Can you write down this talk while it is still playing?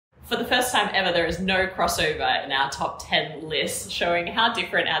For the first time ever, there is no crossover in our top 10 lists, showing how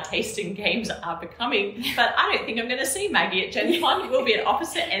different our taste in games are becoming. But I don't think I'm going to see Maggie at GenCon. We'll be at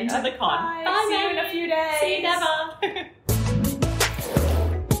opposite ends of the con. Bye, see you in a few days. See you never.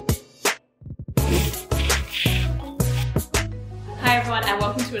 Hi everyone, and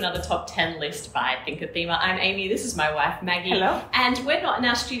welcome to another top 10 list by ThinkerThemer. I'm Amy, this is my wife Maggie. Hello. And we're not in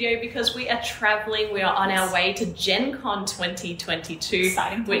our studio because we are traveling. We are on our way to GenCon 2022,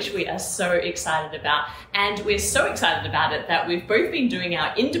 Exciting. which we are so excited about. And we're so excited about it that we've both been doing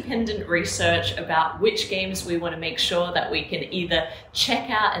our independent research about which games we want to make sure that we can either check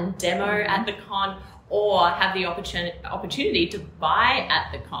out and demo at the con or have the opportunity to buy at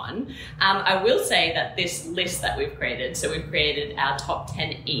the con. I will say that this list that we've created, so we've created our top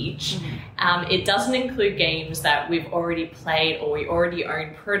 10 each, it doesn't include games that we've already played or we already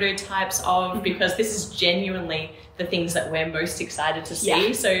own prototypes of, because this is genuinely the things that we're most excited to see.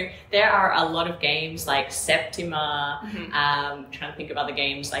 Yeah. So there are a lot of games like Septima, trying to think of other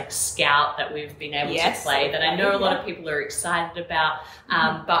games like Scout that we've been able to play that I know a lot of people are excited about,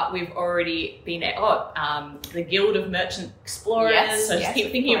 but we've already been at, the Guild of Merchant Explorers. So just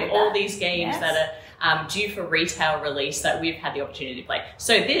keep thinking of all these games that are due for retail release that we've had the opportunity to play.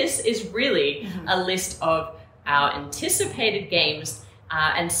 So this is really a list of our anticipated games,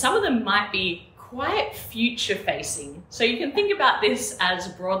 and some of them might be quite future facing. So you can think about this as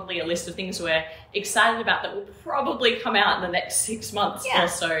broadly a list of things we're excited about that will probably come out in the next 6 months or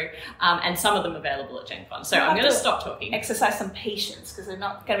so, and some of them available at GenCon. So I'm going to stop talking. Exercise some patience, because they're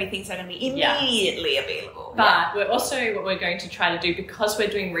not going to be things that are going to be immediately available. But we're also, what we're going to try to do, because we're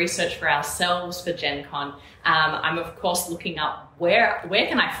doing research for ourselves for GenCon, I'm of course looking up where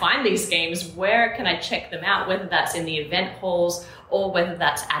can I find these games, where can I check them out, whether that's in the event halls or whether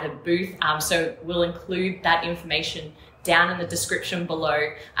that's at a booth. So we'll include that information down in the description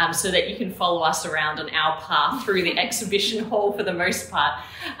below, so that you can follow us around on our path through the exhibition hall for the most part.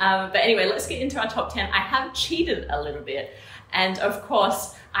 But anyway, let's get into our top 10. I have cheated a little bit, and of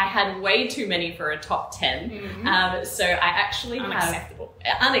course I had way too many for a top 10. So I actually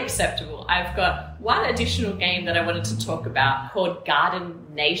unacceptable. I've got one additional game that I wanted to talk about called Garden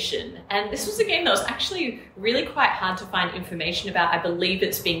Nation. And this was a game that was actually really quite hard to find information about. I believe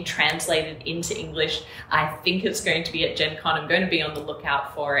it's being translated into English. I think it's going to be at GenCon. I'm going to be on the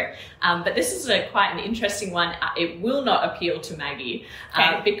lookout for it. But this is quite an interesting one. It will not appeal to Maggie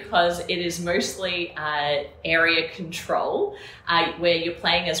because it is mostly area control, where you're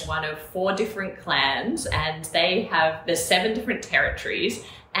playing as one of 4 different clans, and there's 7 different territories.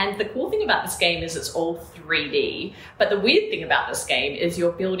 And the cool thing about this game is it's all 3D. But the weird thing about this game is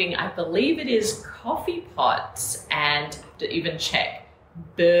you're building, I believe it is coffee pots and, to even check,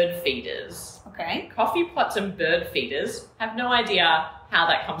 bird feeders. Okay. Coffee pots and bird feeders. Have no idea how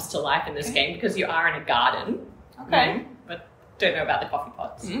that comes to life in this game, because you are in a garden. Okay. But don't know about the coffee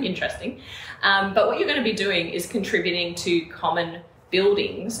pots. Interesting. But what you're going to be doing is contributing to common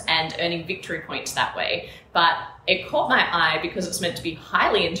buildings and earning victory points that way. But it caught my eye because it's meant to be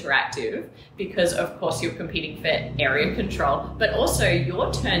highly interactive, because of course you're competing for area control, but also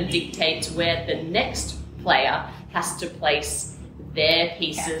your turn dictates where the next player has to place their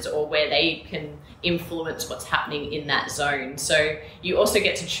pieces or where they can influence what's happening in that zone. So you also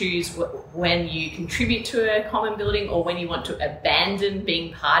get to choose when you contribute to a common building or when you want to abandon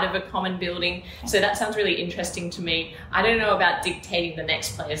being part of a common building. So that sounds really interesting to me. I don't know about dictating the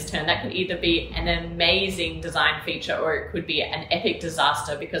next player's turn. That could either be an amazing design feature or it could be an epic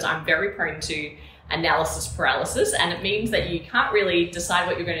disaster, because I'm very prone to analysis paralysis, and it means that you can't really decide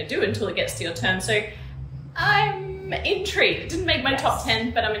what you're going to do until it gets to your turn. So I'm intrigued. It didn't make my top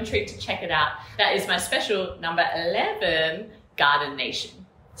 10, but I'm intrigued to check it out. That is my special number 11, Garden Nation.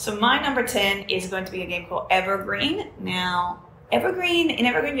 So my number 10 is going to be a game called Evergreen. Now, in Evergreen,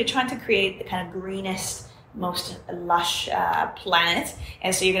 you're trying to create the kind of greenest, most lush planet,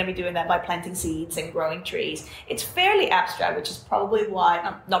 and so you're going to be doing that by planting seeds and growing trees. It's fairly abstract, which is probably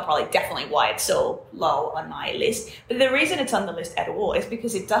why, definitely why it's so low on my list. But the reason it's on the list at all is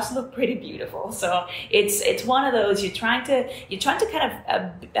because it does look pretty beautiful. So it's one of those, you're trying to kind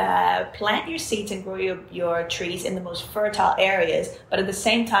of plant your seeds and grow your trees in the most fertile areas, but at the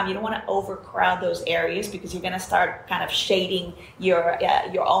same time you don't want to overcrowd those areas, because you're going to start kind of shading your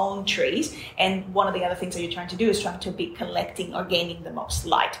own trees. And one of the other things that you're trying to do is trying to be collecting or gaining the most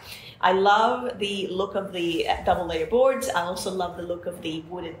light. I love the look of the double layer boards. I also love the look of the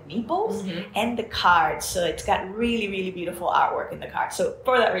wooden meeples and the cards. So it's got really, really beautiful artwork in the cards. So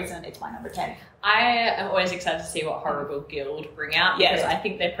for that reason, it's my number 10. I am always excited to see what Horrible Guild bring out because I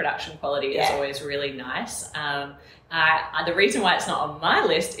think their production quality is always really nice. The reason why it's not on my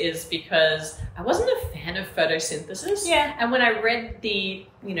list is because I wasn't a fan of photosynthesis. Yeah. And when I read the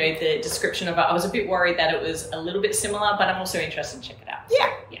description of it, I was a bit worried that it was a little bit similar, but I'm also interested to check it out. So,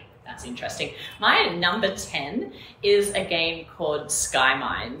 yeah. That's interesting. My number 10 is a game called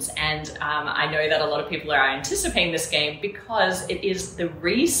Skymines, and I know that a lot of people are anticipating this game because it is the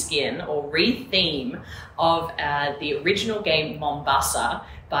reskin or re-theme of the original game Mombasa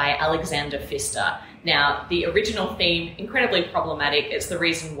by Alexander Pfister. Now, the original theme, incredibly problematic. It's the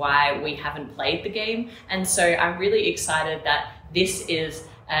reason why we haven't played the game, and so I'm really excited that this is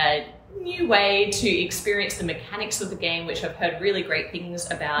a new way to experience the mechanics of the game, which I've heard really great things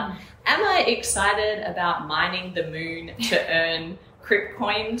about. Am I excited about mining the moon to earn crypt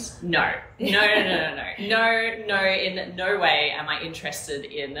coins? No. In no way am I interested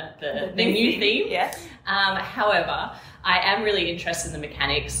in the new theme. Yeah. However, I am really interested in the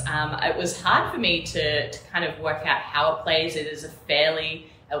mechanics. It was hard for me to kind of work out how it plays. It is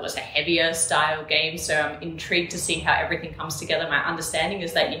it was a heavier style game, so I'm intrigued to see how everything comes together. My understanding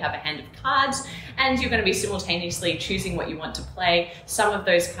is that you have a hand of cards and you're going to be simultaneously choosing what you want to play. Some of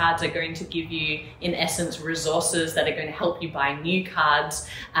those cards are going to give you, in essence, resources that are going to help you buy new cards,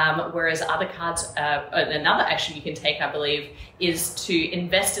 whereas other cards, another action you can take, I believe, is to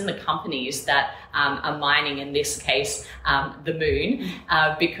invest in the companies that are mining, in this case, the moon,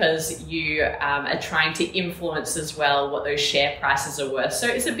 because you are trying to influence as well what those share prices are worth. So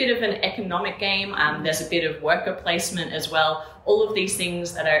it's a bit of an economic game. There's a bit of worker placement as well. All of these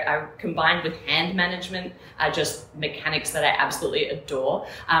things that are combined with hand management are just mechanics that I absolutely adore.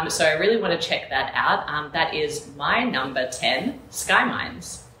 So I really want to check that out. That is my number 10,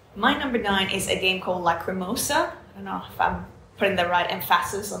 Skymines. My number 9 is a game called Lacrimosa. I don't know if I'm putting the right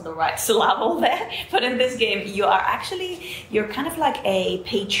emphasis on the right syllable there, but in this game you're kind of like a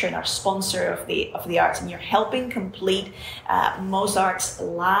patron or sponsor of the arts, and you're helping complete Mozart's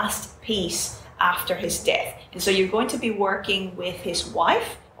last piece after his death. And so you're going to be working with his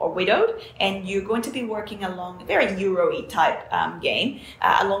wife, or widowed, and you're going to be working along a very Euro-y type game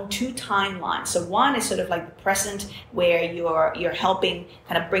along 2 timelines. So one is sort of like the present, where you're helping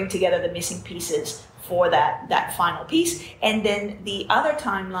kind of bring together the missing pieces for that final piece, and then the other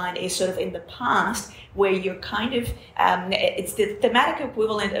timeline is sort of in the past, where you're kind of it's the thematic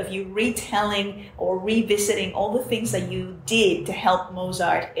equivalent of you retelling or revisiting all the things that you did to help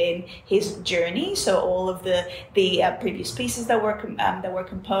Mozart in his journey. So all of the previous pieces that were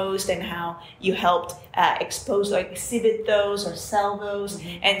composed, and how you helped expose or exhibit those or sell those.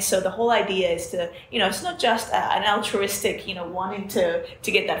 And so the whole idea is to, it's not just an altruistic, wanting to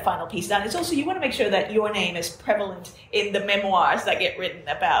get that final piece done. It's also, you want to make sure that your name is prevalent in the memoirs that get written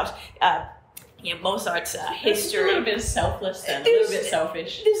about Mozart's history. A little bit selfless and a little bit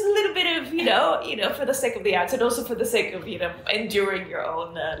selfish. There's a little bit of, for the sake of the arts, and also for the sake of, enduring your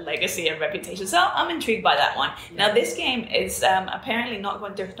own legacy and reputation. So I'm intrigued by that one. Yeah. Now, this game is apparently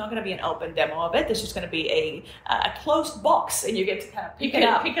there's not going to be an open demo of it. There's just going to be a closed box, and you get to kind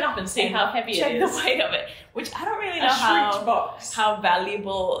of pick it up and see how heavy it is. Check the weight of it, which I don't really know how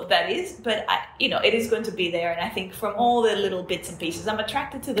valuable that is, but it is going to be there. And I think from all the little bits and pieces, I'm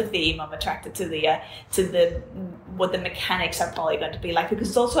attracted to the theme. I'm attracted to what the mechanics are probably going to be like, because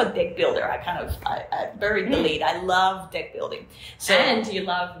it's also a deck builder. I buried the lead. I love deck building. So, and you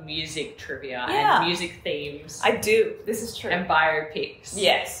love music trivia and music themes. I do. This is true. And biopics.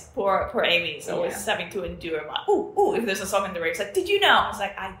 Yes. Poor Amy's always having to endure if there's a song in the lyrics, like, did you know? I was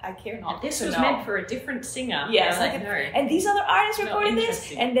like, I care not. And this was meant for a different singer. Yes. No. And these other artists recorded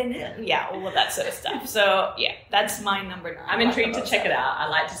this, and then all of that sort of stuff. So that's my number 9. I'm intrigued to check it out. I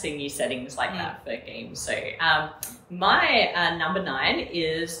like to see new settings like that for games. So my number 9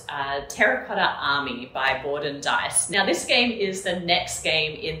 is Terracotta Army by Board and Dice. Now, this game is the next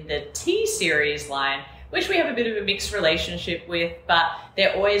game in the T-Series line, which we have a bit of a mixed relationship with, but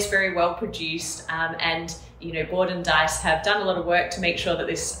they're always very well produced. And Board and Dice have done a lot of work to make sure that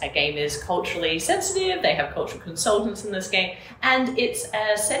this game is culturally sensitive. They have cultural consultants in this game, and it's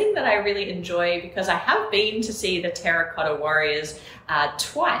a setting that I really enjoy because I have been to see the Terracotta Warriors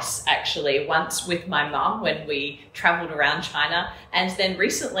twice, actually. Once with my mum when we traveled around China, and then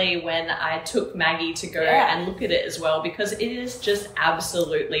recently when I took Maggie to go and look at it as well, because it is just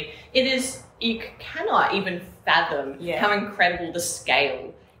you cannot even fathom how incredible the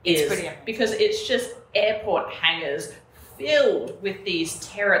scale is, because it's just airport hangars filled with this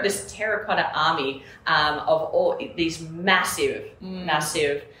terracotta army of all these massive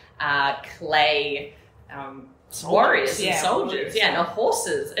clay warriors and soldiers, and the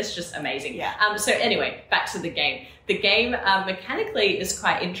horses. It's just amazing. So anyway, back to the game. The game mechanically is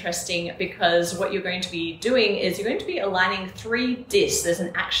quite interesting because what you're going to be doing is you're going to be aligning 3 discs. There's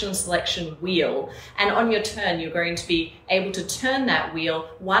an action selection wheel, and on your turn you're going to be able to turn that wheel.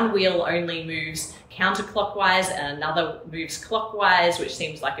 One wheel only moves counterclockwise and another moves clockwise, which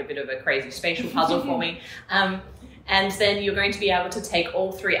seems like a bit of a crazy spatial puzzle for me. And then you're going to be able to take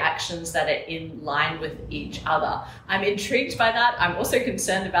all 3 actions that are in line with each other. I'm intrigued by that. I'm also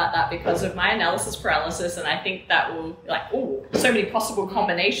concerned about that because of my analysis paralysis, and I think that will, so many possible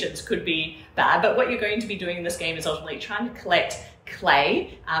combinations could be bad. But what you're going to be doing in this game is ultimately trying to collect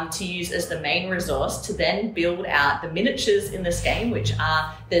clay to use as the main resource to then build out the miniatures in this game, which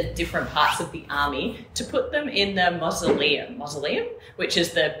are the different parts of the army, to put them in the mausoleum, which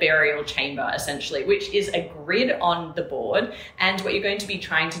is the burial chamber essentially, which is a grid on the board. And what you're going to be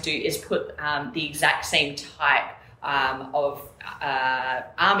trying to do is put the exact same type of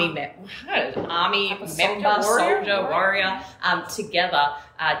army member, soldier, warrior together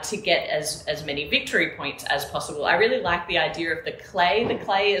to get as many victory points as possible. I really like the idea of the clay. The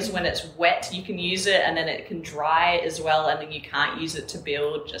clay is when it's wet, you can use it, and then it can dry as well, and then you can't use it to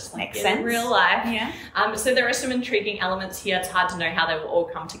build, just like in real life. So there are some intriguing elements here. It's hard to know how they will all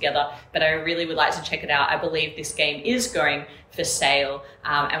come together, but I really would like to check it out. I believe this game is going for sale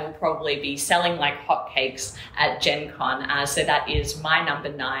and will probably be selling like hotcakes at GenCon. So that is my number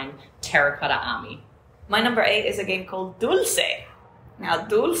 9, Terracotta Army. My number 8 is a game called Dulce. Now,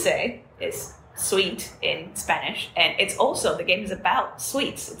 dulce is sweet in Spanish, and it's also, the game is about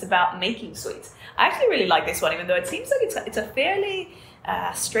sweets. It's about making sweets. I actually really like this one, even though it seems like it's a fairly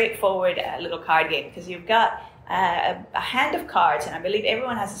straightforward little card game, because you've got a hand of cards, and I believe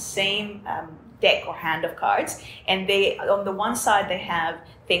everyone has the same deck or hand of cards, and they, on the one side, they have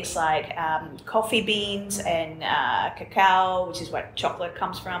things like coffee beans and cacao, which is where chocolate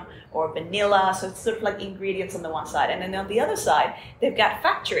comes from, or vanilla. So it's sort of like ingredients on the one side, and then on the other side they've got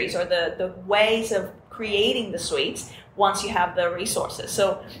factories, or the ways of creating the sweets once you have the resources.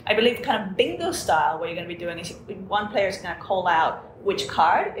 So I believe kind of bingo style, what you're going to be doing is one player is going to call out which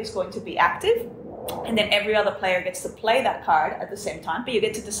card is going to be active, and then every other player gets to play that card at the same time, but you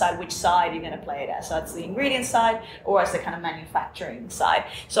get to decide which side you're going to play it as. So that's the ingredient side or as the kind of manufacturing side.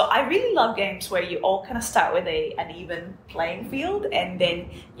 So I really love games where you all kind of start with an even playing field, and then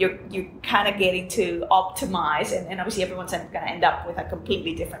you're kind of getting to optimize, and obviously everyone's going to end up with a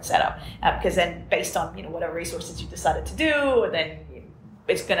completely different setup because then based on whatever resources you decided to do, and then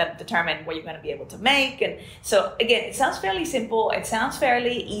it's going to determine what you're going to be able to make. And so again, it sounds fairly simple. It sounds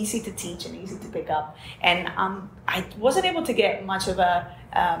fairly easy to teach and easy to pick up. And I wasn't able to get much of a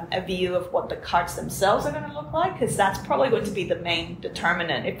view of what the cards themselves are going to look like, because that's probably going to be the main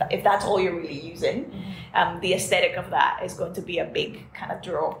determinant. If that's all you're really using, the aesthetic of that is going to be a big kind of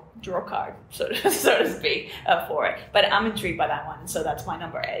draw card, so to speak, for it. But I'm intrigued by that one. So that's my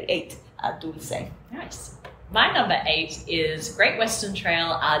number 8, Dulce. Nice. My number 8 is Great Western Trail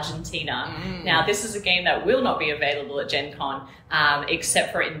Argentina. Now, this is a game that will not be available at GenCon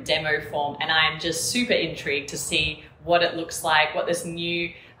except for in demo form, and I am just super intrigued to see what it looks like, what this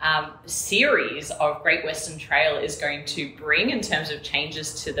new series of Great Western Trail is going to bring in terms of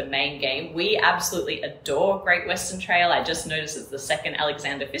changes to the main game. We absolutely adore Great Western Trail. I just noticed it's the second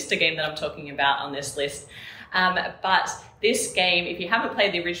Alexander Pfister game that I'm talking about on this list. But this game, if you haven't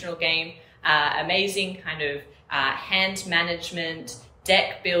played the original game, amazing kind of hand management,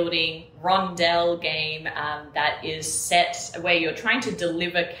 deck building, rondel game that is set where you're trying to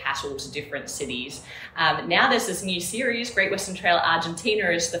deliver cattle to different cities. Now there's this new series, Great Western Trail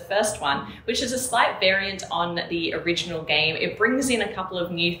Argentina is the first one, which is a slight variant on the original game. It brings in a couple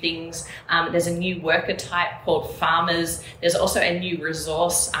of new things. There's a new worker type called farmers. There's also a new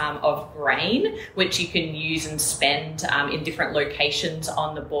resource of grain, which you can use and spend in different locations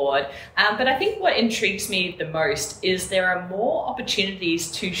on the board. But I think what intrigues me the most is there are more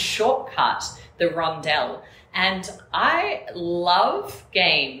opportunities to shortcut the rondel. And I love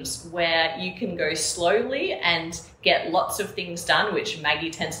games where you can go slowly and get lots of things done, which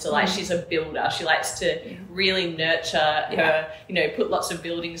Maggie tends to like. She's a builder. She likes to really nurture her, put lots of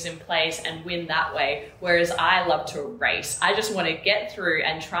buildings in place and win that way. Whereas I love to race. I just want to get through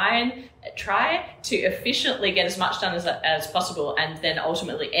and try to efficiently get as much done as possible, and then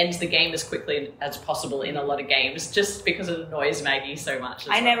ultimately end the game as quickly as possible in a lot of games, just because it annoys Maggie so much.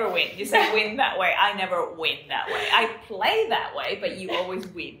 I never win. You say win that. that way. I never win that way. I play that way, but you always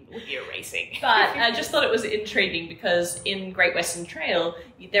win with your racing. But I just thought it was intriguing because in Great Western Trail,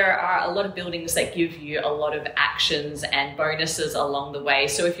 there are a lot of buildings that give you a lot of actions and bonuses along the way.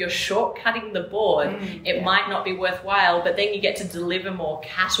 So if you're shortcutting the board, it might not be worthwhile, but then you get to deliver more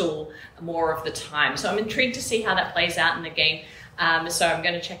cattle more of the time. So I'm intrigued to see how that plays out in the game. So I'm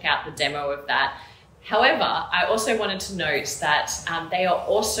going to check out the demo of that. However, I also wanted to note that they are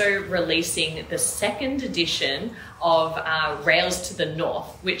also releasing the second edition of Rails to the North,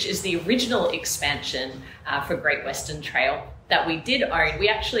 which is the original expansion for Great Western Trail that we did own. We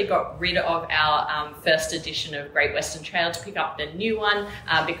actually got rid of our first edition of Great Western Trail to pick up the new one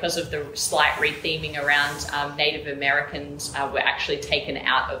because of the slight retheming around Native Americans were actually taken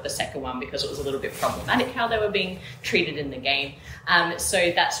out of the second one because it was a little bit problematic how they were being treated in the game.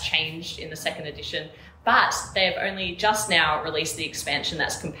 So that's changed in the second edition. But they've only just now released the expansion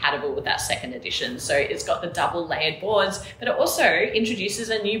that's compatible with that second edition. So it's got the double layered boards, but it also introduces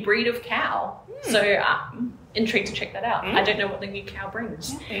a new breed of cow. So intrigued to check that out. I don't know what the new cow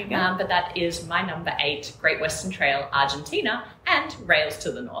brings. But that is my number 8, Great Western Trail, Argentina, and Rails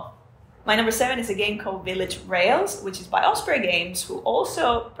to the North. My number 7 is a game called Village Rails, which is by Osprey Games, who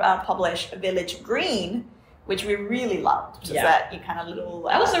also publish Village Green, which we really loved. So that you kind of little...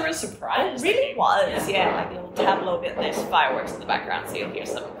 that was a real surprise. It really was, like a little tableau bit. There's fireworks in the background, so you'll hear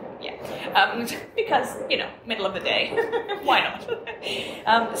some. Because, middle of the day. Why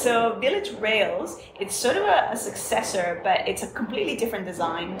not? So Village Rails, it's sort of a successor, but it's a completely different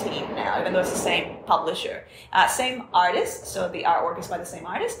design team now, even though it's the same publisher. Same artist, so the artwork is by the same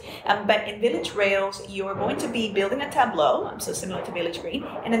artist. But in Village Rails, you're going to be building a tableau, so similar to Village Green.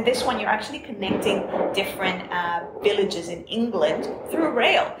 And in this one, you're actually connecting different villages in England through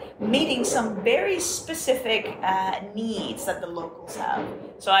rail, meeting some very specific needs that the locals have.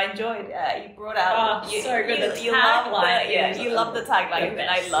 So I enjoyed. You brought out. So good. You love the tagline, and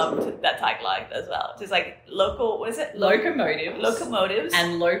I loved that tagline as well. Just like local. What is it? Locomotives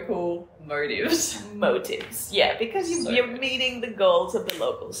and local motives. Motives. Yeah, because you're meeting the goals of the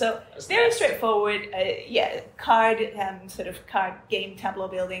locals. So very straightforward. Card game tableau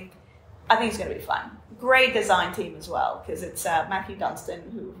building. I think it's going to be fun. Great design team as well, because it's Matthew Dunstan,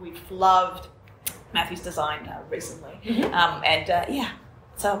 who we've loved Matthew's design recently,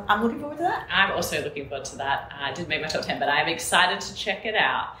 So I'm looking forward to that. I'm also looking forward to that. I didn't make my top 10, but I'm excited to check it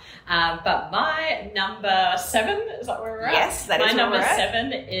out. But my number 7, is that where we're at? Yes, that is my where number we're at.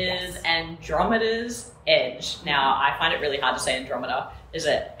 7 is Andromeda's Edge. Now, I find it really hard to say Andromeda. Is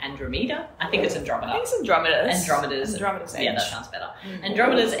it Andromeda? I think it's Andromeda. I think it's Andromeda's Edge. Yeah, that sounds better.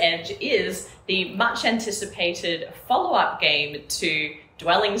 Andromeda's Edge is the much anticipated follow-up game to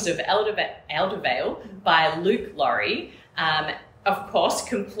Dwellings of Eldervale by Luke Laurie. Of course,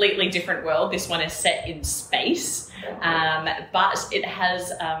 completely different world. This one is set in space, but it has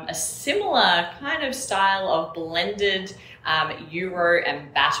a similar kind of style of blended Euro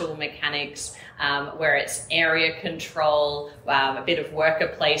and battle mechanics, where it's area control, a bit of worker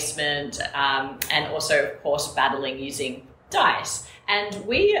placement, and also, of course, battling using dice. And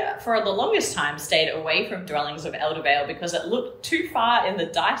we, for the longest time, stayed away from Dwellings of Eldervale because it looked too far in the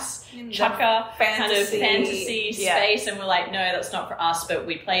dice chucker kind of fantasy space. And we're like, no, that's not for us. But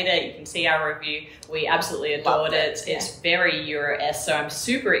we played it. You can see our review. We absolutely adored it. It's very Euro-esque. So I'm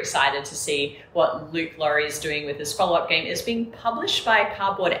super excited to see what Luke Laurie is doing with this follow-up game. It's being published by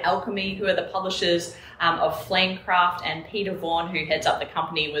Cardboard Alchemy, who are the publishers of Flamecraft, and Peter Vaughan, who heads up the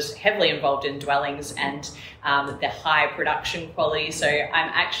company, was heavily involved in Dwellings and the high production quality. So I'm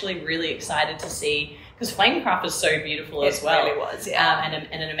actually really excited to see, because Flamecraft is so beautiful as well. It really was, and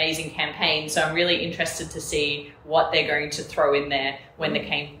an amazing campaign. So I'm really interested to see what they're going to throw in there when the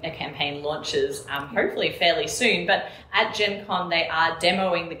campaign launches, hopefully fairly soon. But at GenCon, they are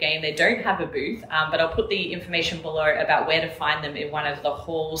demoing the game. They don't have a booth, but I'll put the information below about where to find them in one of the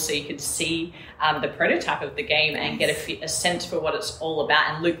halls so you could see the prototype of the game and get a sense for what it's all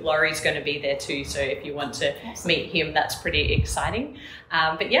about. And Luke Laurie's going to be there too, so if you want to meet him, that's pretty exciting.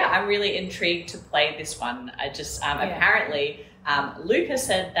 But yeah, I'm really intrigued to play this one. I just apparently Luke has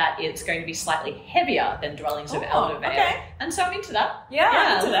said that it's going to be slightly heavier than Dwellings of Eldervale. Okay. And so I'm into that.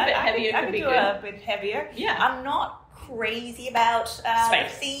 Yeah, a little bit heavier could be good. A bit heavier. Yeah. I'm not crazy about the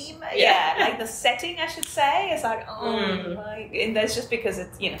theme. Like the setting, I should say. It's like, and that's just because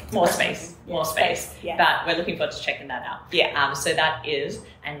it's, more space. More space. Yeah. But we're looking forward to checking that out. Yeah. So that is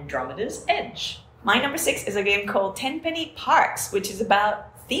Andromeda's Edge. My number 6 is a game called Tenpenny Parks, which is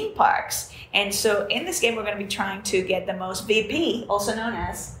about theme parks. And so in this game, we're going to be trying to get the most VP, also known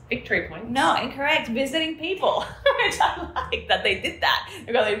as Victory points. No, incorrect. Visiting people. Which I like that they did that.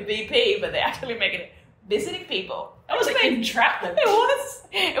 They call it VP, but they actually make it visiting people. That was like entrapment.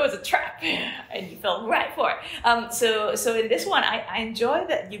 It was a trap, and you fell right for it. So in this one, I enjoy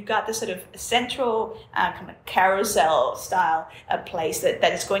that you've got this sort of central kind of carousel style place that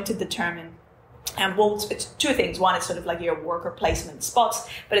is going to determine. And it's two things. One is sort of like your worker placement spots,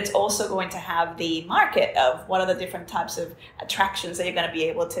 but it's also going to have the market of what are the different types of attractions that you're going to be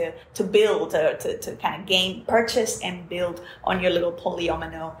able to build, to kind of purchase and build on your little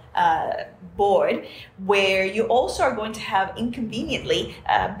polyomino board, where you also are going to have inconveniently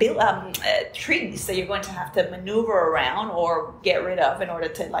trees that you're going to have to maneuver around or get rid of in order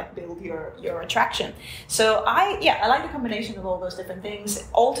to like build your attraction. So I like the combination of all those different things.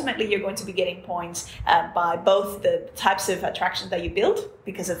 Ultimately, you're going to be getting points by both the types of attractions that you build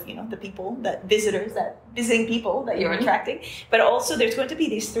because of the visiting people that you're attracting, but also there's going to be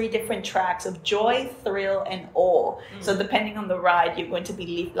these 3 different tracks of joy, thrill, and awe. So depending on the ride, you're going to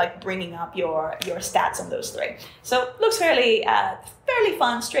be like bringing up your stats on those 3. So looks fairly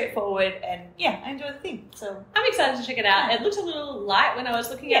fun, straightforward, and I enjoy the theme. So I'm excited to check it out. It looked a little light when I was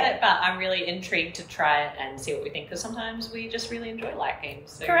looking at it, but I'm really intrigued to try it and see what we think, because sometimes we just really enjoy light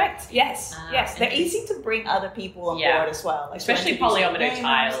games. So. Correct. Yes. They're easy to bring other people on board as well. Like especially polyomino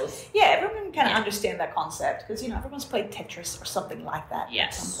tiles. Yeah, everyone can kind of understand that concept because everyone's played Tetris or something like that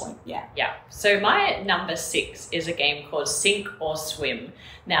at some point. Yeah. So my number 6 is a game called Sink or Swim.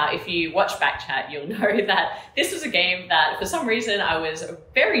 Now, if you watch Backchat, you'll know that this was a game that for some reason I was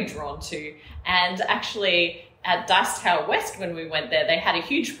very drawn to, and actually at Dice Tower West when we went there, they had a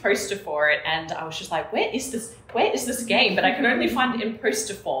huge poster for it, and I was just like, where is this game? But I could only find it in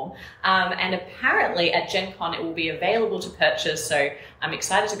poster form, and apparently at GenCon it will be available to purchase, so I'm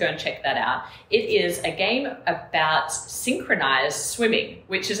excited to go and check that out. It is a game about synchronized swimming,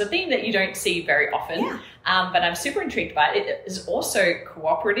 which is a theme that you don't see very often, but I'm super intrigued by it. It is also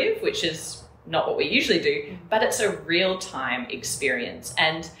cooperative, which is not what we usually do, but it's a real-time experience,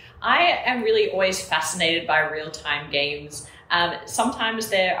 and I am really always fascinated by real-time games. Sometimes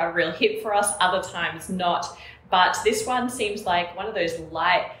they're a real hit for us, other times not. But this one seems like one of those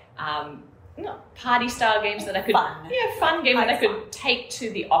light party-style games that I could... fun game that I could take to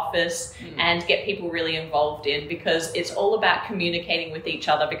the office and get people really involved in, because it's all about communicating with each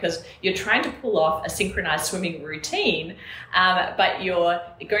other, because you're trying to pull off a synchronized swimming routine, but you're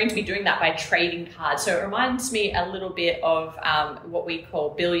going to be doing that by trading cards. So it reminds me a little bit of what we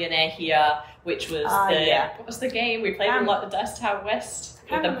call Billionaire here, which was what was the game we played a lot at Dice Tower West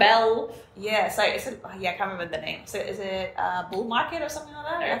with the bell. Yeah, so I can't remember the name. So is it Bull Market or something like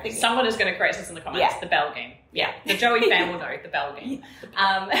that? No, I think someone is going to correct us in the comments. The bell game. Yeah, the Joey fan will know the bell game.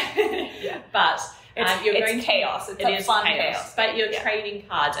 But it's chaos. It's fun chaos. But you're trading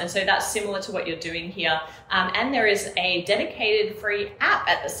cards, and so that's similar to what you're doing here. And there is a dedicated free app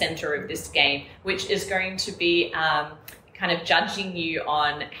at the center of this game, which is going to be kind of judging you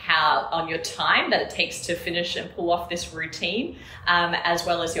on your time that it takes to finish and pull off this routine, as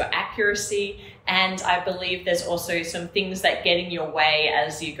well as your accuracy. And I believe there's also some things that get in your way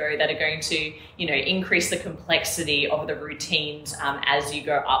as you go that are going to, increase the complexity of the routines as you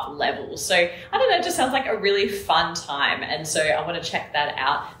go up levels. So I don't know, it just sounds like a really fun time. And so I want to check that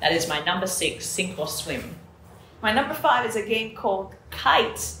out. That is my number 6, Sink or Swim. My number 5 is a game called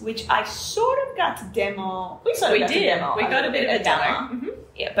Kites, which I sort of got to demo. We got a bit of a demo.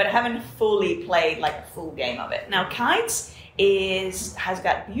 Yeah, but I haven't fully played like a full game of it. Now, Kites has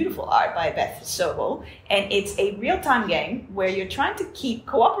got beautiful art by Beth Sobel, and it's a real-time game where you're trying to keep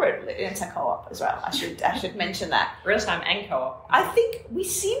cooperative. It's a co-op as well. I should mention that. Real-time and co-op. I think we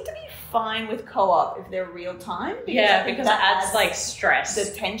seem to be fine with co-op if they're real-time. Because it adds like stress.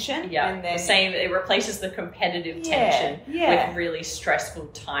 The tension. Yeah, and then saying it replaces the competitive tension with really stressful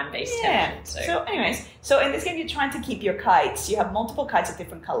time-based tension. So anyways, in this game you're trying to keep your kites. You have multiple kites of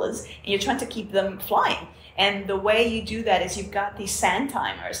different colors, and you're trying to keep them flying. And the way you do that is you've got these sand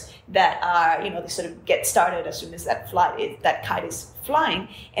timers that are, they sort of get started as soon as that kite is flying.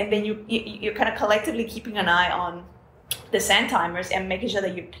 And then you're kind of collectively keeping an eye on the sand timers and making sure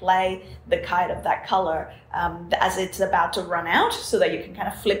that you play the kite of that color as it's about to run out, so that you can kind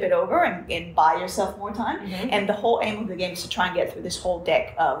of flip it over and buy yourself more time. And the whole aim of the game is to try and get through this whole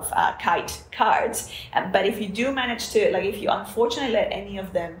deck of kite cards. But if you do manage to, if you unfortunately let any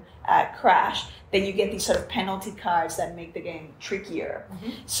of them crash, then you get these sort of penalty cards that make the game trickier.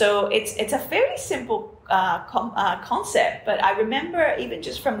 So it's a fairly simple concept, but I remember even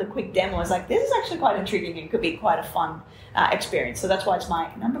just from the quick demo, I was like, this is actually quite intriguing and could be quite a fun experience. So that's why it's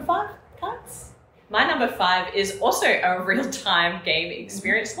my number 5, Kites. My number 5 is also a real-time game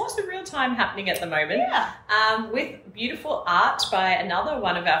experience. Lots of real-time happening at the moment. With beautiful art by another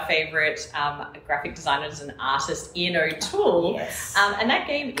one of our favorite graphic designers and artists, Ian O'Toole. And that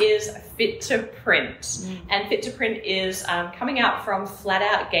game is Fit to Print. And Fit to Print is coming out from Flat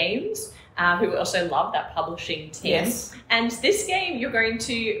Out Games, who also love that publishing team. And this game, you're going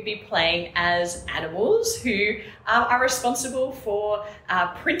to be playing as animals who are responsible for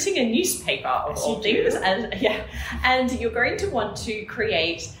printing a newspaper of all things. And you're going to want to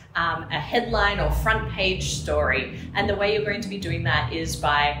create a headline or front page story. And the way you're going to be doing that is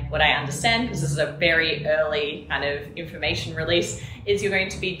by, what I understand, because this is a very early kind of information release, is you're going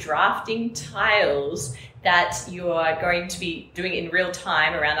to be drafting tiles that you are going to be doing in real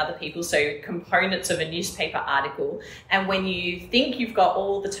time around other people, so components of a newspaper article. And when you think you've got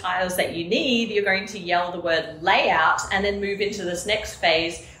all the tiles that you need, you're going to yell the word layout and then move into this next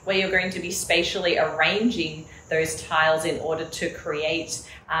phase where you're going to be spatially arranging those tiles in order to create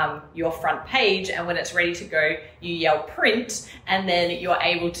your front page. And when it's ready to go, you yell print, and then you're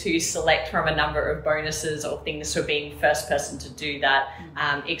able to select from a number of bonuses or things for being first person to do that,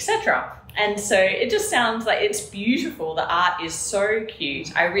 etc. And so it just sounds like it's beautiful. The art is so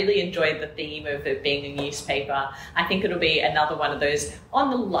cute. I really enjoyed the theme of it being a newspaper. I think it'll be another one of those on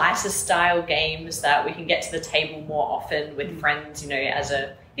the lighter style games that we can get to the table more often with friends,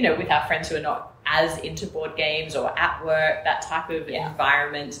 with our friends who are not as into board games or at work, that type of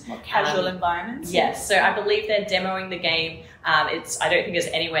environment. More casual environments. Yes, so I believe they're demoing the game. I don't think it's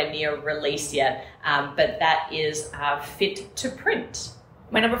anywhere near released yet, but that is Fit to Print.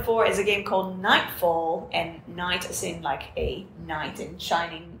 My number 4 is a game called Nightfall, and knight as in like a knight in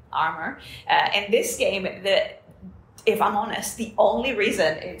shining armor. And this game, if I'm honest, the only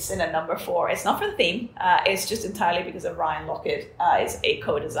reason it's in a number 4, it's not for the theme, it's just entirely because of Ryan Lockett is a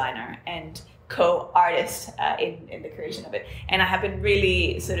co-designer and co-artist in the creation of it. And I have been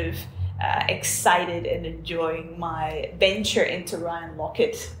really sort of excited and enjoying my venture into Ryan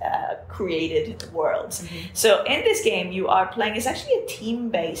Lockett created worlds. So in this game you are playing, it's actually a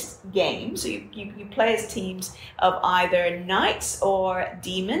team-based game. So you play as teams of either knights or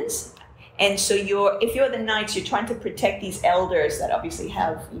demons. And so if you're the knights, you're trying to protect these elders that obviously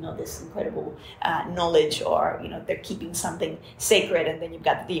have, this incredible knowledge, or, they're keeping something sacred. And then you've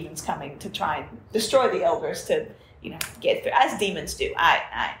got the demons coming to try and destroy the elders to, get through, as demons do.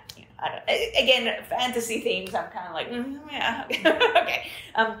 I don't, again, fantasy themes, I'm kind of like, okay.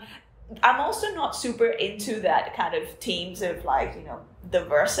 I'm also not super into that kind of teams of like, the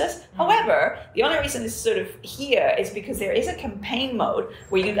versus. However, the only reason it's sort of here is because there is a campaign mode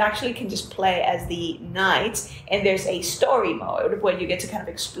where you actually can just play as the knights, and there's a story mode where you get to kind of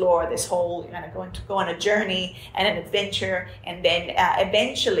explore this whole, going to go on a journey and an adventure, and then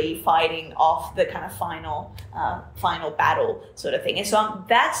eventually fighting off the kind of final battle sort of thing. And so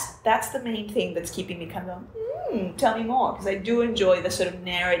that's the main thing that's keeping me kind of going, tell me more, because I do enjoy the sort of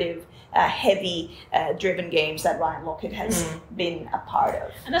narrative heavy driven games that Ryan Lockett has been a part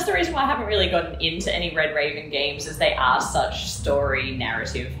of. And that's the reason why I haven't really gotten into any Red Raven games, is they are such story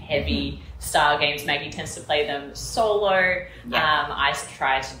narrative heavy style games. Maggie tends to play them solo. I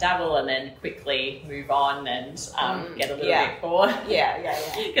try to dabble and then quickly move on and get a little bit bored. Get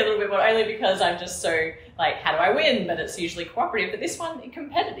a little bit bored, only because I'm just so like, how do I win? But it's usually cooperative, but this one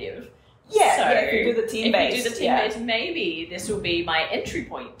competitive. If you do the team-based, maybe this will be my entry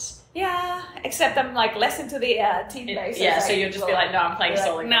point. Yeah, except I'm like less into the team-based. So you'll just be like, no, I'm playing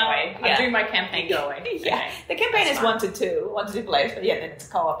solo. No, I'm doing my campaign going. The campaign is 1 to 2 players, but then it's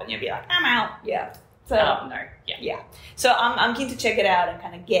co-op, and you'll be like, I'm out. So So I'm keen to check it out and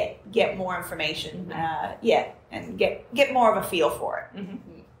kind of get more information. And get more of a feel for it.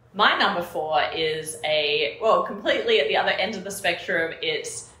 My number 4 is completely at the other end of the spectrum.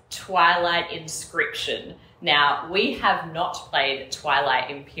 It's Twilight Inscription. Now, we have not played Twilight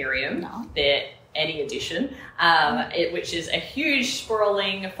Imperium, any edition, which is a huge,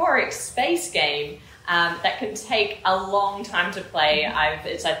 sprawling 4X space game that can take a long time to play. I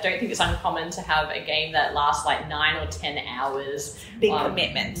don't think it's uncommon to have a game that lasts like 9 or 10 hours. Big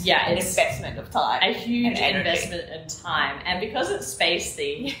commitment. An investment of time. A huge investment in time. And because it's space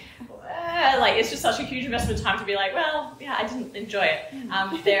themed, it's just such a huge investment of time to be like, I didn't enjoy it.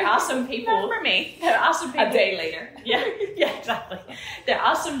 There are some people... Not for me. There are some people... A day later. Exactly. There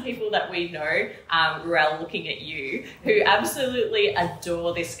are some people that we know, Ruel, looking at you, who absolutely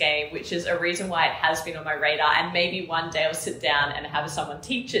adore this game, which is a reason why it has been on my radar, and maybe one day I'll sit down and have someone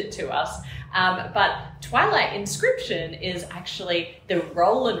teach it to us. But Twilight Inscription is actually the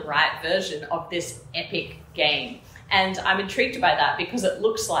roll and write version of this epic game. And I'm intrigued by that because it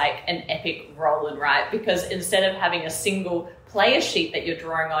looks like an epic roll and write, because instead of having a single player sheet that you're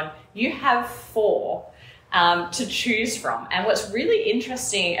drawing on, you have 4 to choose from. And what's really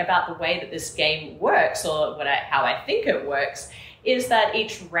interesting about the way that this game works, or how I think it works, is that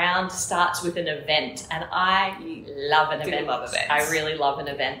each round starts with an event. And I love an event. Love events. I really love an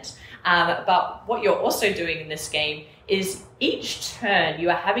event. But what you're also doing in this game is each turn you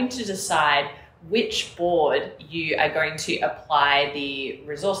are having to decide which board you are going to apply the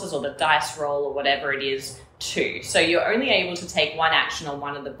resources or the dice roll or whatever it is to. So you're only able to take one action on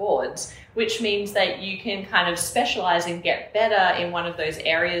one of the boards, which means that you can kind of specialize and get better in one of those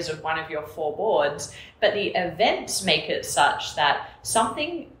areas of one of your 4 boards. But the events make it such that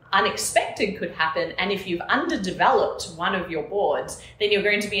something unexpected could happen, and if you've underdeveloped one of your boards, then you're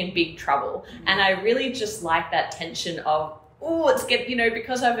going to be in big trouble. And I really just like that tension of,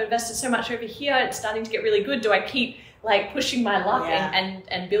 because I've invested so much over here, it's starting to get really good. Do I keep like pushing my luck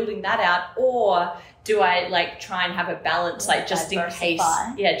and building that out, or do I like try and have a balance, like just in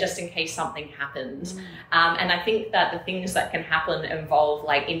case something happens? And I think that the things that can happen involve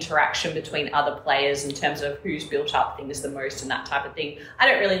like interaction between other players in terms of who's built up things the most and that type of thing. I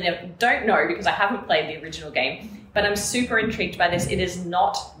don't know because I haven't played the original game. But I'm super intrigued by this. It is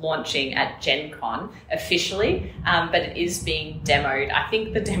not launching at GenCon officially, but it is being demoed. I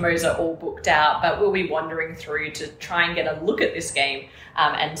think the demos are all booked out, but we'll be wandering through to try and get a look at this game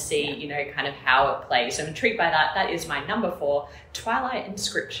and see, kind of how it plays. So I'm intrigued by that. That is my number 4, Twilight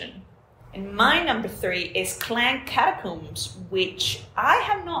Inscription. And my number 3 is Clank Catacombs, which we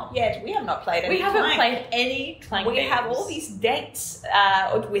have not played any. We haven't played any Clank games. We have all these dates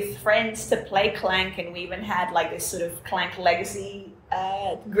with friends to play Clank, and we even had like this sort of Clank Legacy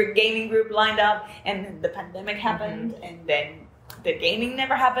gaming group lined up, and then the pandemic happened, and then the gaming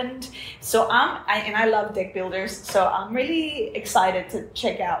never happened. So I love deck builders, so I'm really excited to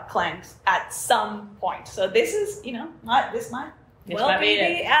check out Clanks at some point. So this is,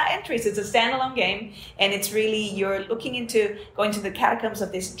 entries. It's a standalone game, and it's really, you're looking into going to the catacombs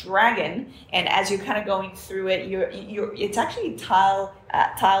of this dragon, and as you're kind of going through it, it's actually tile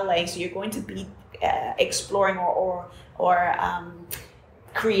laying, so you're going to be exploring or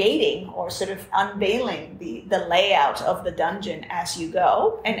creating or sort of unveiling the layout of the dungeon as you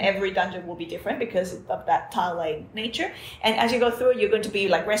go, and every dungeon will be different because of that tile laying nature. And as you go through it, you're going to be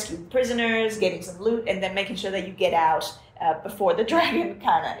like rescuing prisoners, getting some loot, and then making sure that you get out before the dragon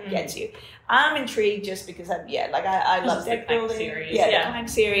kind of gets you. I'm intrigued just because I love deck building. Series. The Clank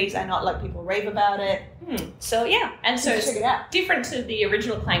series. I know like people rave about it. So and so check it out. Different to the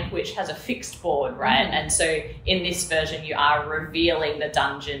original Clank, which has a fixed board, right? And so in this version, you are revealing the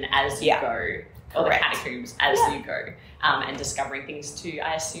dungeon as you go, or the catacombs as you go, and discovering things to,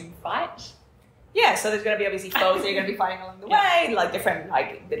 I assume, fight. Yeah, so there's going to be obviously foes that you're going to be fighting along the way, like different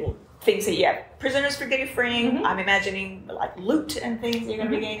like little things that prisoners that you're freeing. I'm imagining like loot and things you're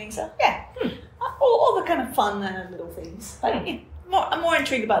going to be gaining. So all the kind of fun little things. But I'm more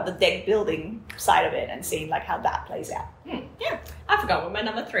intrigued about the deck building side of it and seeing like how that plays out. I forgot what my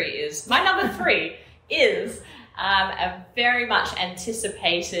number 3 is. My number 3 is a very much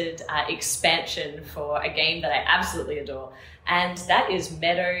anticipated expansion for a game that I absolutely adore, and that is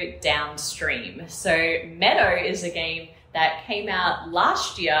Meadow Downstream. So Meadow is a game that came out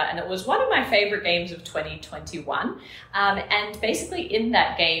last year, and it was one of my favorite games of 2021. And basically in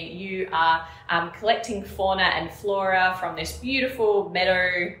that game, you are collecting fauna and flora from this beautiful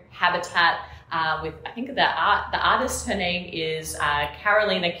meadow habitat with, I think the artist, her name is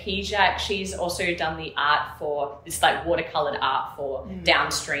Carolina Kijak. She's also done the art for this like watercolored art for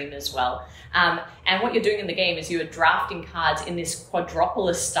Downstream as well. And what you're doing in the game is you are drafting cards in this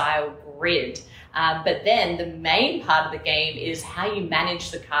quadropolis style grid. But then the main part of the game is how you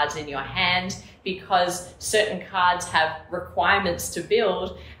manage the cards in your hand, because certain cards have requirements to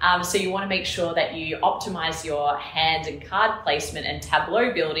build. So you want to make sure that you optimize your hand and card placement and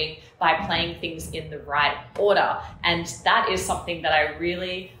tableau building by playing things in the right order. And that is something that I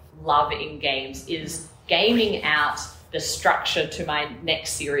really love in games, is gaming out the structure to my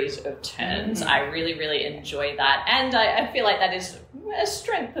next series of turns. I really, really enjoy that. And I feel like that is a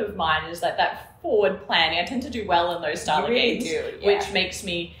strength of mine, is that forward planning. I tend to do well in those style of games, which makes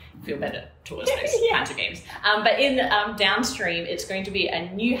me feel better towards those kinds of games. But in Downstream, it's going to be a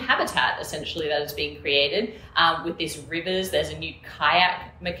new habitat, essentially, that is being created with these rivers. There's a new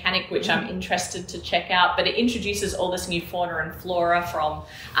kayak mechanic, which I'm interested to check out, but it introduces all this new fauna and flora from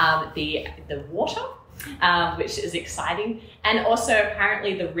the water, which is exciting. And also,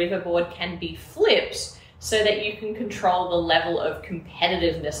 apparently, the riverboard can be flipped so that you can control the level of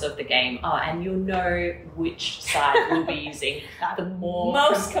competitiveness of the game. Oh, and you'll know which side we'll be using the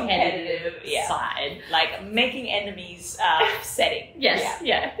most competitive side. Like making enemies setting. Yes,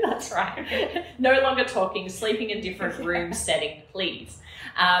 yeah, that's right. No longer talking, sleeping in different rooms setting, please.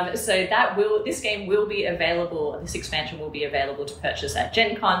 So this game will be available, this expansion will be available to purchase at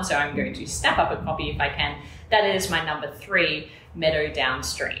GenCon, so I'm going to snap up a copy if I can. That is my number 3, Meadow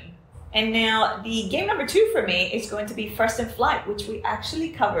Downstream. And now the game number 2 for me is going to be First in Flight, which we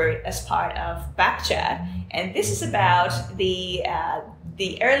actually covered as part of Backchat. And this is about the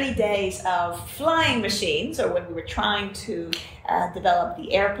early days of flying machines, or when we were trying to develop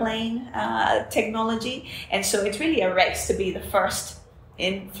the airplane technology. And so it's really a race to be the first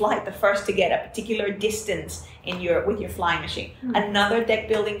in flight, the first to get a particular distance with your flying machine. Another deck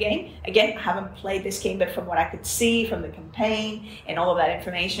building game. Again, I haven't played this game, but from what I could see from the campaign and all of that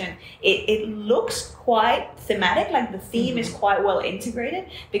information, it looks quite thematic. Like the theme is quite well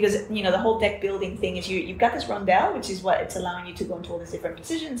integrated, because the whole deck building thing is you've got this rondel, which is what it's allowing you to go into all these different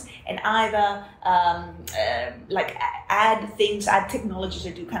positions and either add technologies,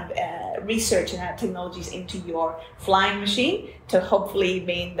 or do kind of research and add technologies into your flying machine to hopefully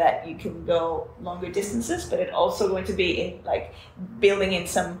mean that you can go longer distances. But it's also going to be in building in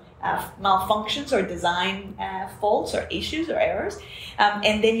some malfunctions or design faults or issues or errors,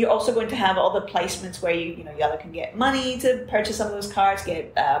 and then you're also going to have all the placements where you either can get money to purchase some of those cards,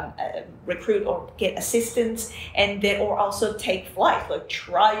 get recruit or get assistance, and then or also take flight,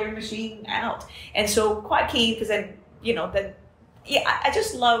 try your machine out. And so quite key, because then I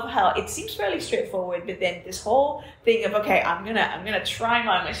just love how it seems fairly straightforward, but then this whole thing of, okay, I'm gonna try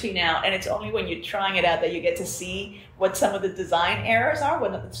my machine out, and it's only when you're trying it out that you get to see what some of the design errors are,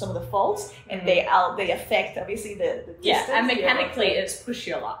 some of the faults, and they affect obviously the distance. And mechanically it's push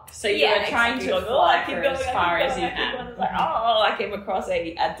your luck. So you're trying to fly for as far as you can. It's like, I came across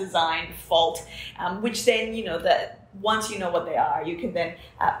a design fault, which then that. Once you know what they are, you can then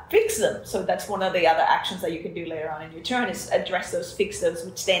fix them. So that's one of the other actions that you can do later on in your turn, is address those, fix those,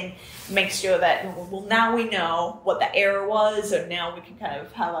 which then makes sure that, now we know what the error was, or now we can kind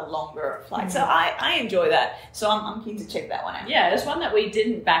of have a longer flight. So I enjoy that. So I'm keen to check that one out. Yeah, it's one that we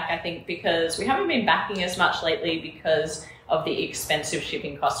didn't back, I think, because we haven't been backing as much lately because of the expensive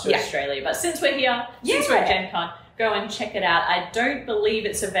shipping costs to Australia. But since we're here, since we're at GenCon, go and check it out. I don't believe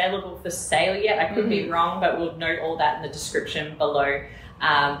it's available for sale yet. I could be wrong, but we'll note all that in the description below.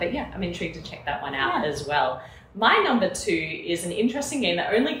 But yeah, I'm intrigued to check that one out as well. My number 2 is an interesting game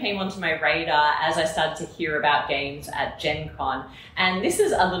that only came onto my radar as I started to hear about games at GenCon. And this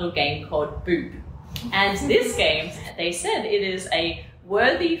is a little game called Boop. And this game, they said it is a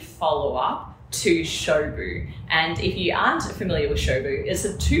worthy follow-up to Shobu. And if you aren't familiar with Shobu, it's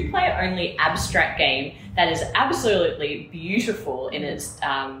a 2-player only abstract game that is absolutely beautiful in its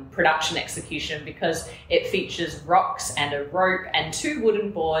production execution, because it features rocks and a rope and 2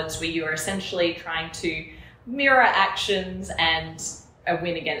 wooden boards where you are essentially trying to mirror actions and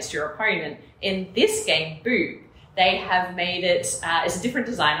win against your opponent. In this game, Boop, they have made it, it's a different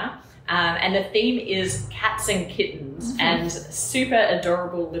designer, and the theme is cats and kittens and super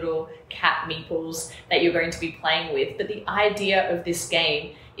adorable little cat meeples that you're going to be playing with. But the idea of this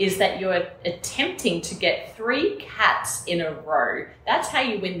game is that you're attempting to get 3 cats in a row. That's how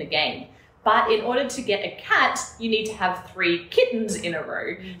you win the game. But in order to get a cat, you need to have 3 kittens in a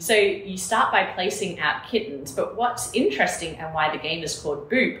row. So you start by placing out kittens. But what's interesting, and why the game is called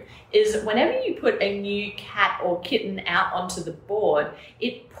Boop, is whenever you put a new cat or kitten out onto the board,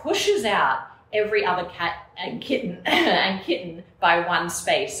 it pushes out every other cat and kitten by 1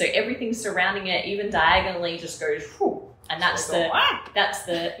 space. So everything surrounding it, even diagonally, just goes whoo. And that's the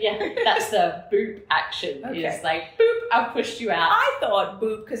boop action. Okay. Is like, boop, I've pushed you out. I thought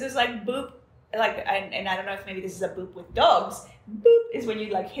boop, because it's like boop, and I don't know if maybe this is a boop with dogs. Boop is when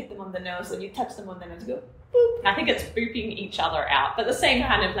you hit them on the nose, and you touch them on the nose, go boop. I think it's booping each other out, but the same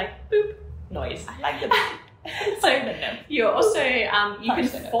kind of boop noise. I like the boop. So you also you can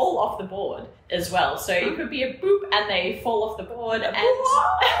fall off the board as well. So it could be a boop and they fall off the board,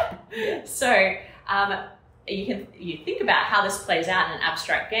 and so you think about how this plays out in an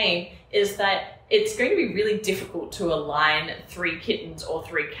abstract game is that it's going to be really difficult to align 3 kittens or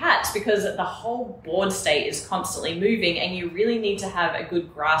 3 cats, because the whole board state is constantly moving, and you really need to have a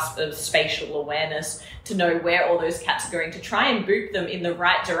good grasp of spatial awareness to know where all those cats are going, to try and boop them in the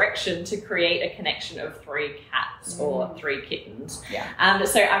right direction to create a connection of 3 cats or 3 kittens.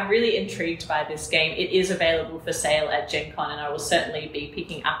 So I'm really intrigued by this game. It is available for sale at GenCon, and I will certainly be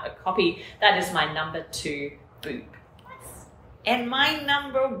picking up a copy. That is my number 2, Boop. And my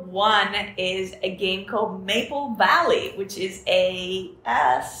number one is a game called Maple Valley, which is a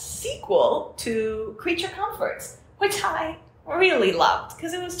sequel to Creature Comforts, which I really loved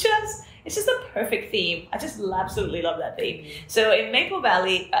because it's just a perfect theme. I just absolutely love that theme. So in Maple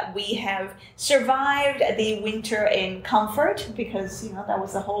Valley, we have survived the winter in comfort because, that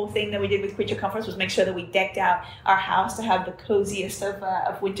was the whole thing that we did with Creature Comforts, was make sure that we decked out our house to have the coziest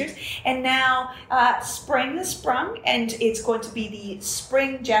of winters. And now spring has sprung, and it's going to be the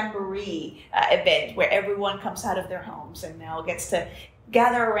Spring Jamboree event where everyone comes out of their homes and now gets to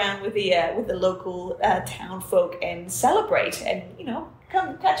gather around with the local town folk and celebrate and,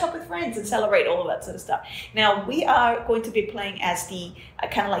 come catch up with friends and celebrate all of that sort of stuff. Now, we are going to be playing as the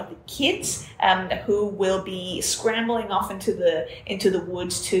kind of like the kids who will be scrambling off into the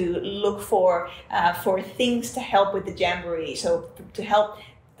woods to look for things to help with the jamboree. So to help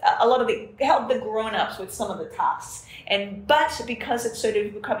help the grown-ups with some of the tasks. But because it's sort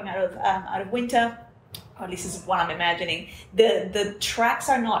of coming out of winter, or at least this is what I'm imagining, the tracks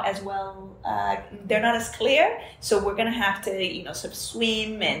are not as well, they're not as clear, so we're going to have to, sort of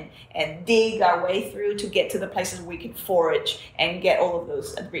swim and dig our way through to get to the places where we can forage and get all of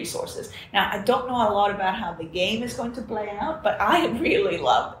those resources. Now, I don't know a lot about how the game is going to play out, but I really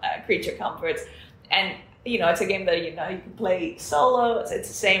love Creature Comforts, and it's a game that you can play solo. It's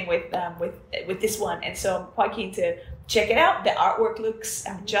the same with this one, and so I'm quite keen to check it out. The artwork looks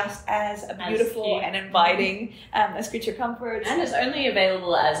just as beautiful and inviting as Creature Comforts. And it's only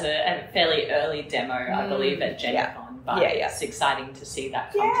available as a fairly early demo, I believe, at GenCon. But it's exciting to see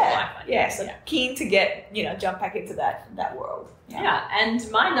that come to life. So keen to get, jump back into that world. Yeah, and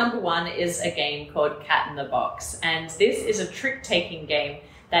my number one is a game called Cat in the Box. And this is a trick-taking game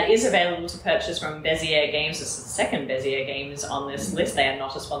that is available to purchase from Bezier Games. This is the second Bezier Games on this list. They are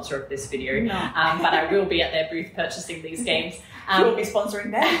not a sponsor of this video, but I will be at their booth purchasing these games. You will be sponsoring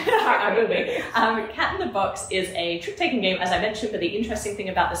them. I will be. Cat in the Box is a trick-taking game, as I mentioned, but the interesting thing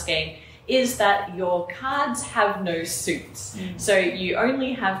about this game is that your cards have no suits. So you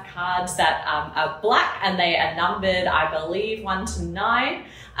only have cards that are black, and they are numbered, I believe, 1 to 9.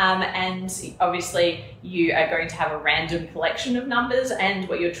 And obviously you are going to have a random collection of numbers, and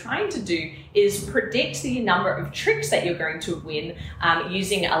what you're trying to do is predict the number of tricks that you're going to win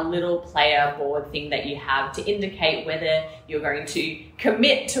using a little player board thing that you have to indicate whether you're going to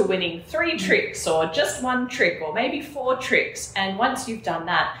commit to winning 3 tricks or just 1 trick or maybe 4 tricks. And once you've done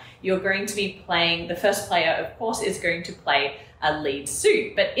that, you're going to be playing, the first player, of course, is going to play a lead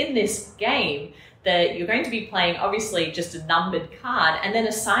suit. But in this game, you're going to be playing, obviously, just a numbered card and then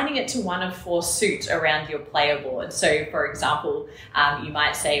assigning it to one of 4 suits around your player board. So, for example, you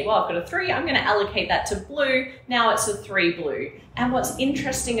might say, well, I've got a 3, I'm going to allocate that to blue. Now it's a 3 blue. And what's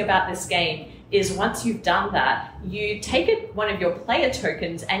interesting about this game is once you've done that, you take one of your player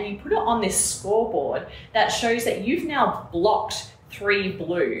tokens and you put it on this scoreboard that shows that you've now blocked 3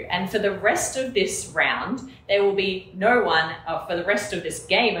 blue, and for the rest of this round there will be no one, for the rest of this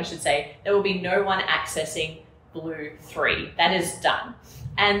game I should say, there will be no one accessing blue 3. That is done.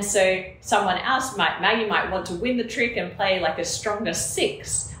 And so someone else, Maggie might want to win the trick and play like a stronger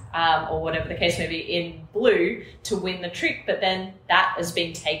 6 or whatever the case may be in blue to win the trick, but then that has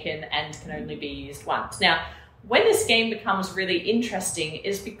been taken and can only be used once. Now, when this game becomes really interesting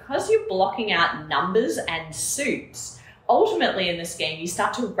is because you're blocking out numbers and suits. Ultimately in this game, you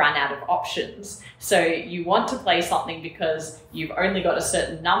start to run out of options. So you want to play something because you've only got a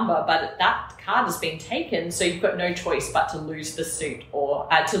certain number, but that card has been taken, so you've got no choice but to lose the suit or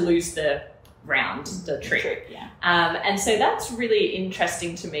to lose the round, the trick. And so that's really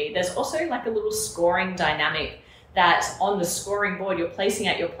interesting to me. There's also like a little scoring dynamic that on the scoring board, you're placing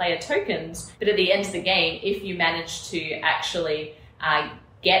out your player tokens, but at the end of the game, if you manage to actually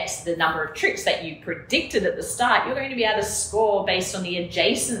get the number of tricks that you predicted at the start, you're going to be able to score based on the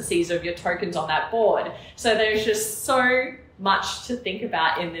adjacencies of your tokens on that board. So there's just so much to think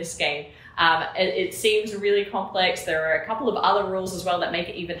about in this game. It seems really complex. There are a couple of other rules as well that make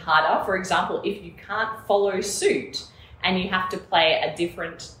it even harder. For example, if you can't follow suit and you have to play a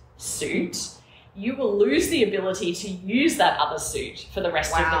different suit, you will lose the ability to use that other suit for the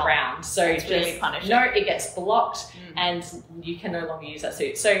rest of the round. So it's really punishing. No, it gets blocked and you can no longer use that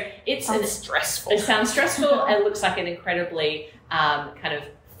suit. So it sounds stressful. It sounds stressful. It looks like an incredibly kind of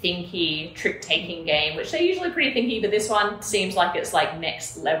thinky, trick-taking game, which they're usually pretty thinky, but this one seems like it's like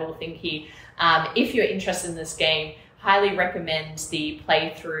next level thinky. If you're interested in this game, highly recommend the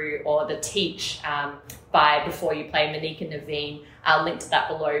playthrough or the teach by Before You Play, Monique and Naveen. I'll link to that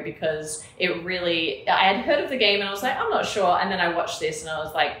below, because it really, I had heard of the game and I was like, I'm not sure. And then I watched this and I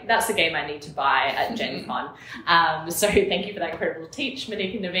was like, that's the game I need to buy at GenCon. So thank you for that incredible teach,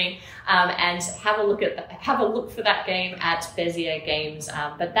 Monique and Naveen. And have a look for that game at Bezier Games.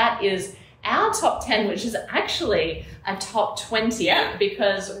 But that is our top 10, which is actually a top 20,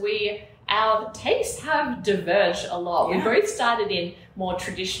 because our tastes have diverged a lot. We both started in more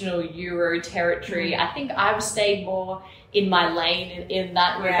traditional Euro territory. I think I've stayed more in my lane in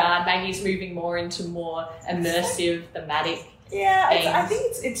that regard. Maggie's moving more into more immersive, thematic games. I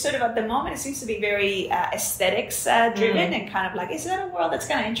think it's sort of, at the moment, it seems to be very aesthetics driven, and kind of like, is that a world that's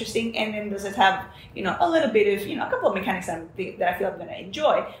kind of interesting? And then does it have, a little bit of, a couple of mechanics that I feel I'm going to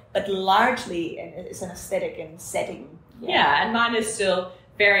enjoy, but largely it's an aesthetic and setting. Yeah, and mine is still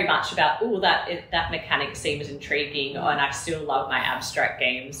very much about, that mechanic seems intriguing, and I still love my abstract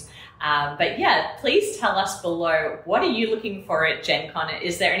games. But yeah, please tell us below, what are you looking for at GenCon?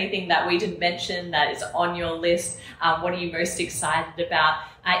 Is there anything that we didn't mention that is on your list? What are you most excited about?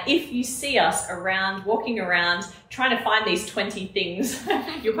 If you see us walking around, trying to find these 20 things,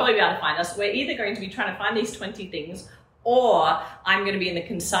 you'll probably be able to find us. We're either going to be trying to find these 20 things, or I'm going to be in the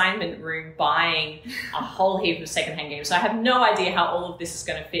consignment room buying a whole heap of secondhand games. So I have no idea how all of this is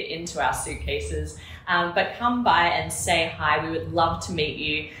going to fit into our suitcases. But come by and say hi. We would love to meet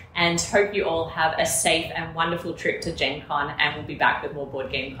you, and hope you all have a safe and wonderful trip to GenCon, and we'll be back with more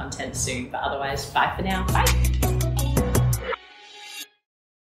board game content soon. But otherwise, bye for now. Bye.